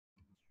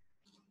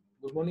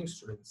Good morning,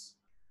 students.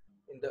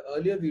 In the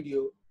earlier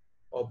video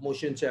of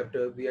motion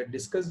chapter, we had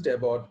discussed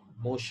about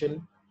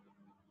motion,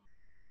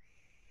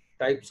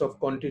 types of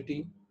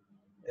quantity,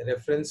 a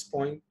reference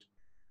point,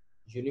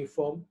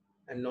 uniform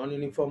and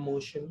non-uniform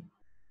motion,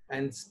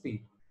 and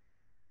speed.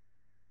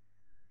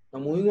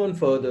 Now moving on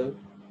further,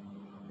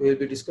 we will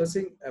be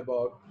discussing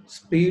about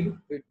speed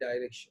with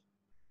direction,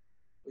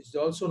 which is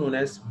also known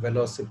as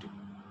velocity.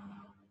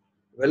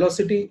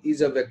 Velocity is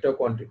a vector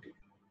quantity.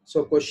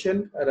 So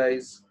question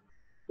arises,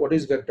 what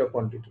is vector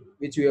quantity,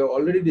 which we have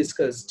already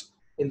discussed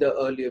in the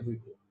earlier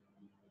video.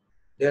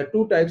 There are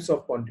two types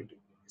of quantity,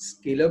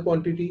 scalar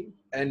quantity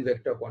and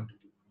vector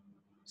quantity.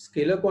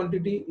 Scalar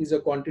quantity is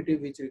a quantity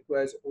which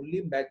requires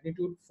only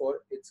magnitude for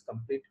its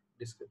complete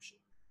description,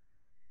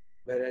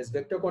 whereas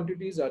vector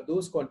quantities are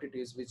those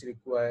quantities which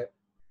require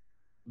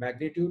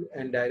magnitude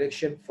and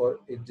direction for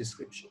its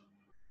description.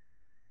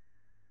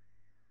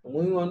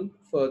 Moving on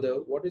further,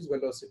 what is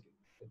velocity?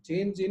 The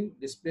change in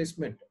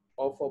displacement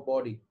of a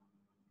body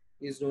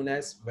is known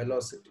as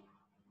velocity.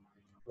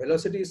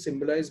 Velocity is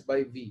symbolized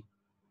by v.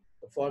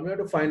 The formula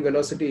to find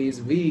velocity is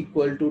v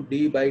equal to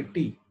d by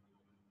t,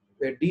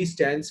 where d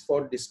stands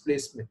for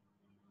displacement.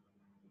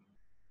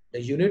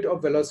 The unit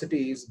of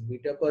velocity is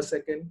meter per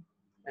second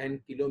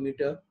and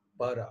kilometer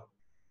per hour.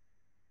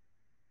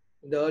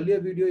 In the earlier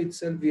video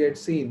itself, we had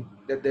seen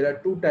that there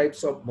are two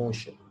types of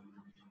motion,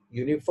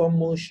 uniform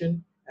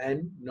motion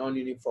and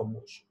non-uniform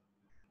motion.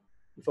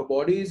 If a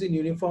body is in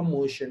uniform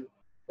motion,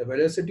 the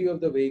velocity of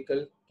the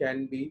vehicle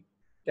can be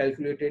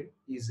calculated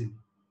easily.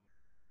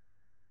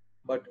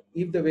 But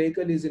if the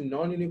vehicle is in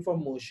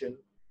non-uniform motion,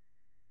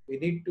 we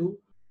need to,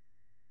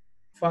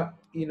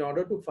 in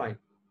order to find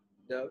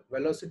the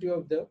velocity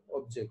of the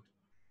object,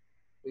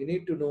 we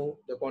need to know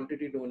the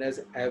quantity known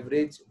as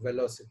average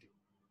velocity.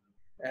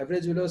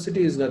 Average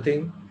velocity is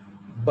nothing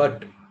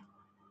but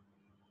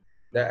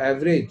the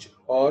average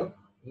or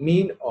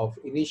mean of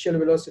initial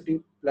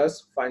velocity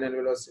plus final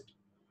velocity.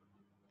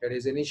 That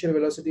is initial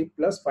velocity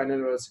plus final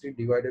velocity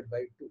divided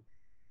by 2.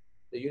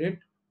 The unit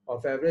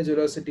of average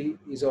velocity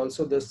is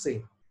also the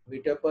same,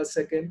 meter per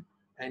second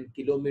and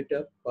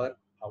kilometer per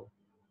hour.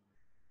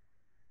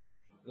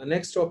 The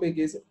next topic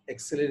is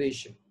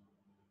acceleration.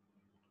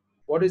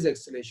 What is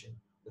acceleration?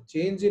 The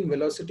change in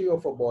velocity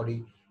of a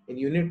body in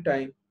unit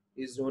time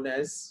is known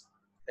as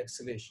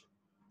acceleration.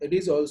 It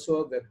is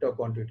also a vector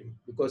quantity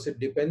because it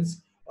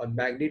depends on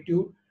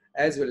magnitude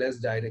as well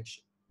as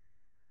direction.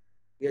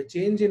 A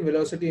change in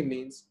velocity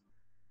means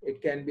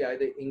it can be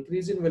either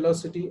increase in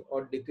velocity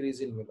or decrease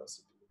in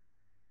velocity.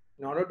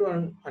 In order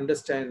to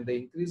understand the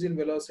increase in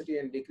velocity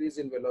and decrease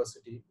in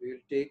velocity, we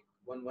will take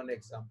one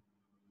example.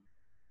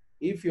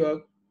 If you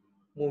are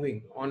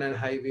moving on a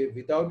highway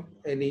without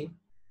any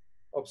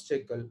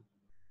obstacle,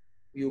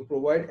 you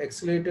provide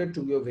accelerator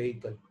to your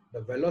vehicle,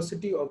 the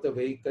velocity of the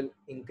vehicle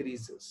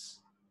increases.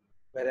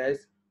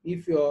 Whereas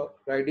if you are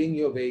riding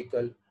your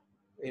vehicle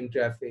in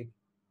traffic,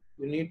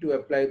 you need to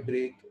apply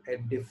brake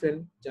at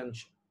different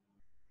junction.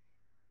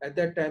 At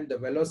that time, the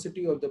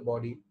velocity of the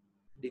body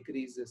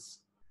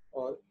decreases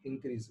or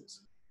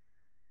increases.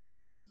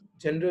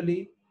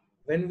 Generally,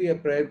 when we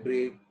apply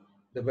brake,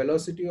 the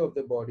velocity of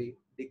the body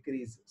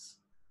decreases.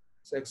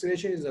 So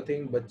acceleration is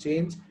nothing but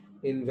change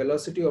in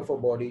velocity of a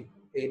body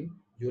in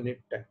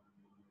unit time.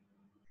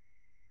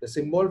 The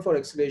symbol for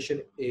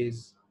acceleration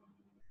is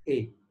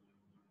A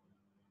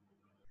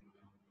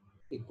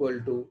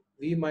equal to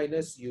V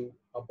minus U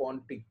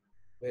upon T,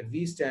 where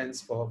V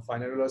stands for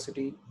final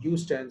velocity, U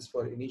stands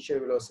for initial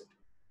velocity.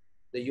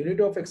 The unit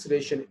of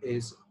acceleration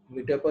is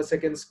meter per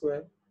second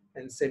square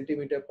and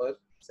centimeter per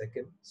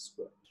second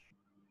square.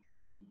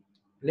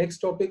 Next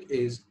topic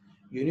is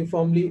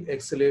uniformly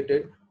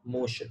accelerated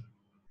motion.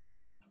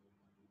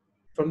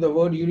 From the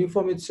word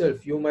uniform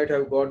itself, you might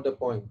have got the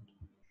point.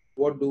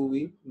 What do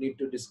we need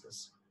to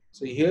discuss?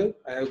 So here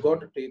I have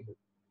got a table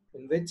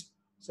in which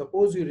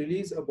suppose you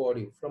release a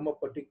body from a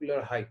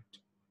particular height.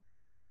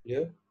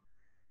 Here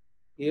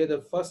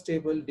the first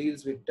table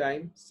deals with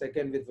time,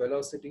 second with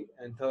velocity,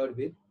 and third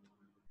with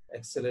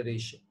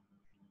acceleration.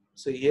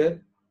 So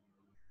here,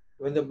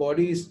 when the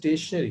body is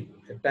stationary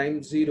at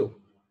time 0,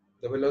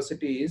 the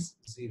velocity is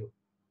 0.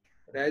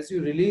 But as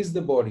you release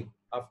the body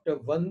after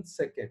 1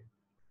 second,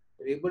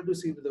 you're able to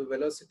see that the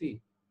velocity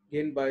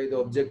gained by the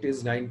object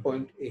is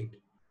 9.8.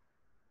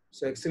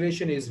 So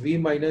acceleration is v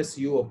minus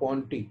u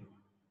upon t,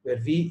 where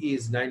v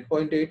is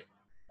 9.8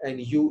 and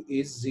u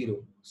is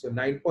 0. So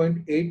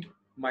 9.8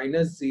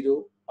 minus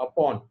 0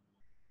 upon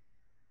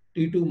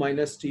t2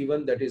 minus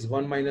t1, that is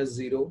 1 minus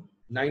 0,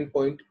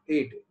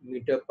 9.8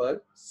 meter per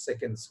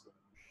second square.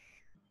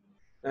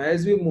 Now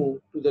as we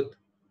move to the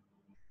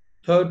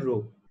third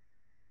row,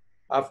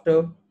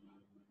 after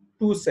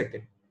 2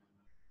 seconds,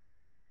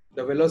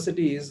 the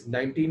velocity is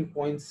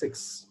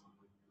 19.6.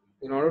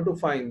 In order to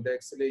find the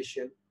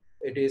acceleration,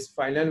 it is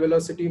final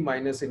velocity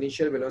minus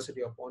initial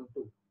velocity upon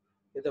 2.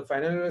 If the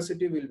final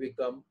velocity will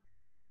become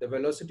the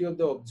velocity of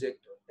the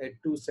object at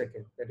 2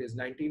 seconds, that is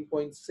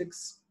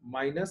 19.6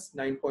 minus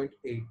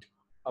 9.8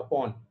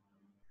 upon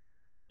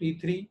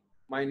T3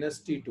 minus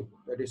T2,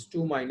 that is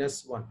 2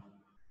 minus 1.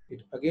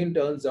 It again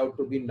turns out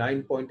to be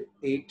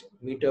 9.8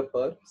 meter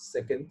per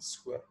second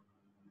square.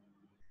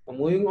 Now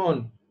moving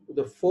on to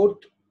the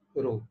fourth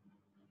row,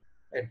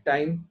 at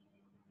time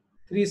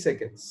 3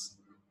 seconds,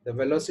 the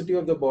velocity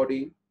of the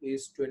body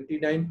is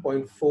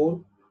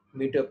 29.4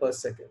 meter per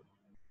second.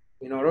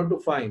 In order to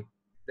find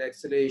the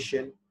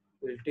acceleration,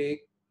 we'll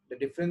take the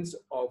difference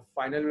of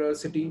final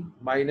velocity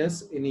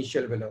minus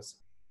initial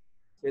velocity,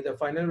 where the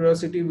final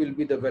velocity will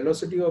be the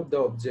velocity of the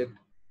object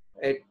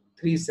at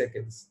 3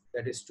 seconds,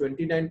 that is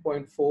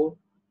 29.4,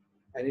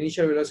 and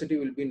initial velocity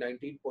will be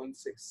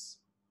 19.6.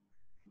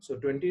 So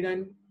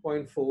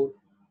 29.4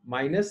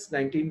 minus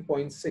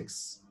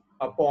 19.6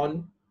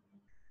 upon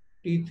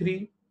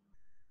T3,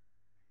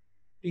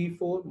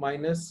 T4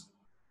 minus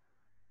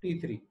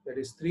T3, that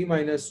is 3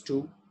 minus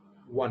 2,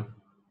 1.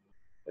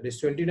 That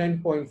is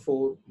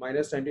 29.4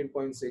 minus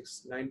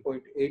 19.6,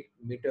 9.8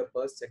 meter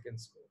per second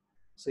square.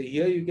 So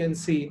here you can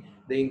see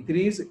the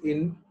increase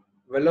in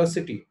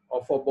velocity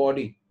of a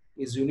body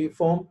is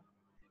uniform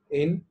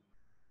in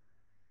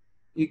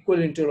equal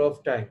interval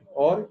of time,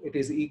 or it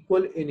is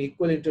equal in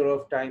equal interval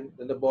of time,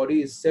 then the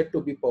body is said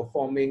to be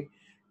performing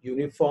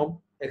uniform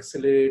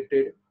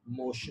accelerated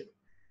motion.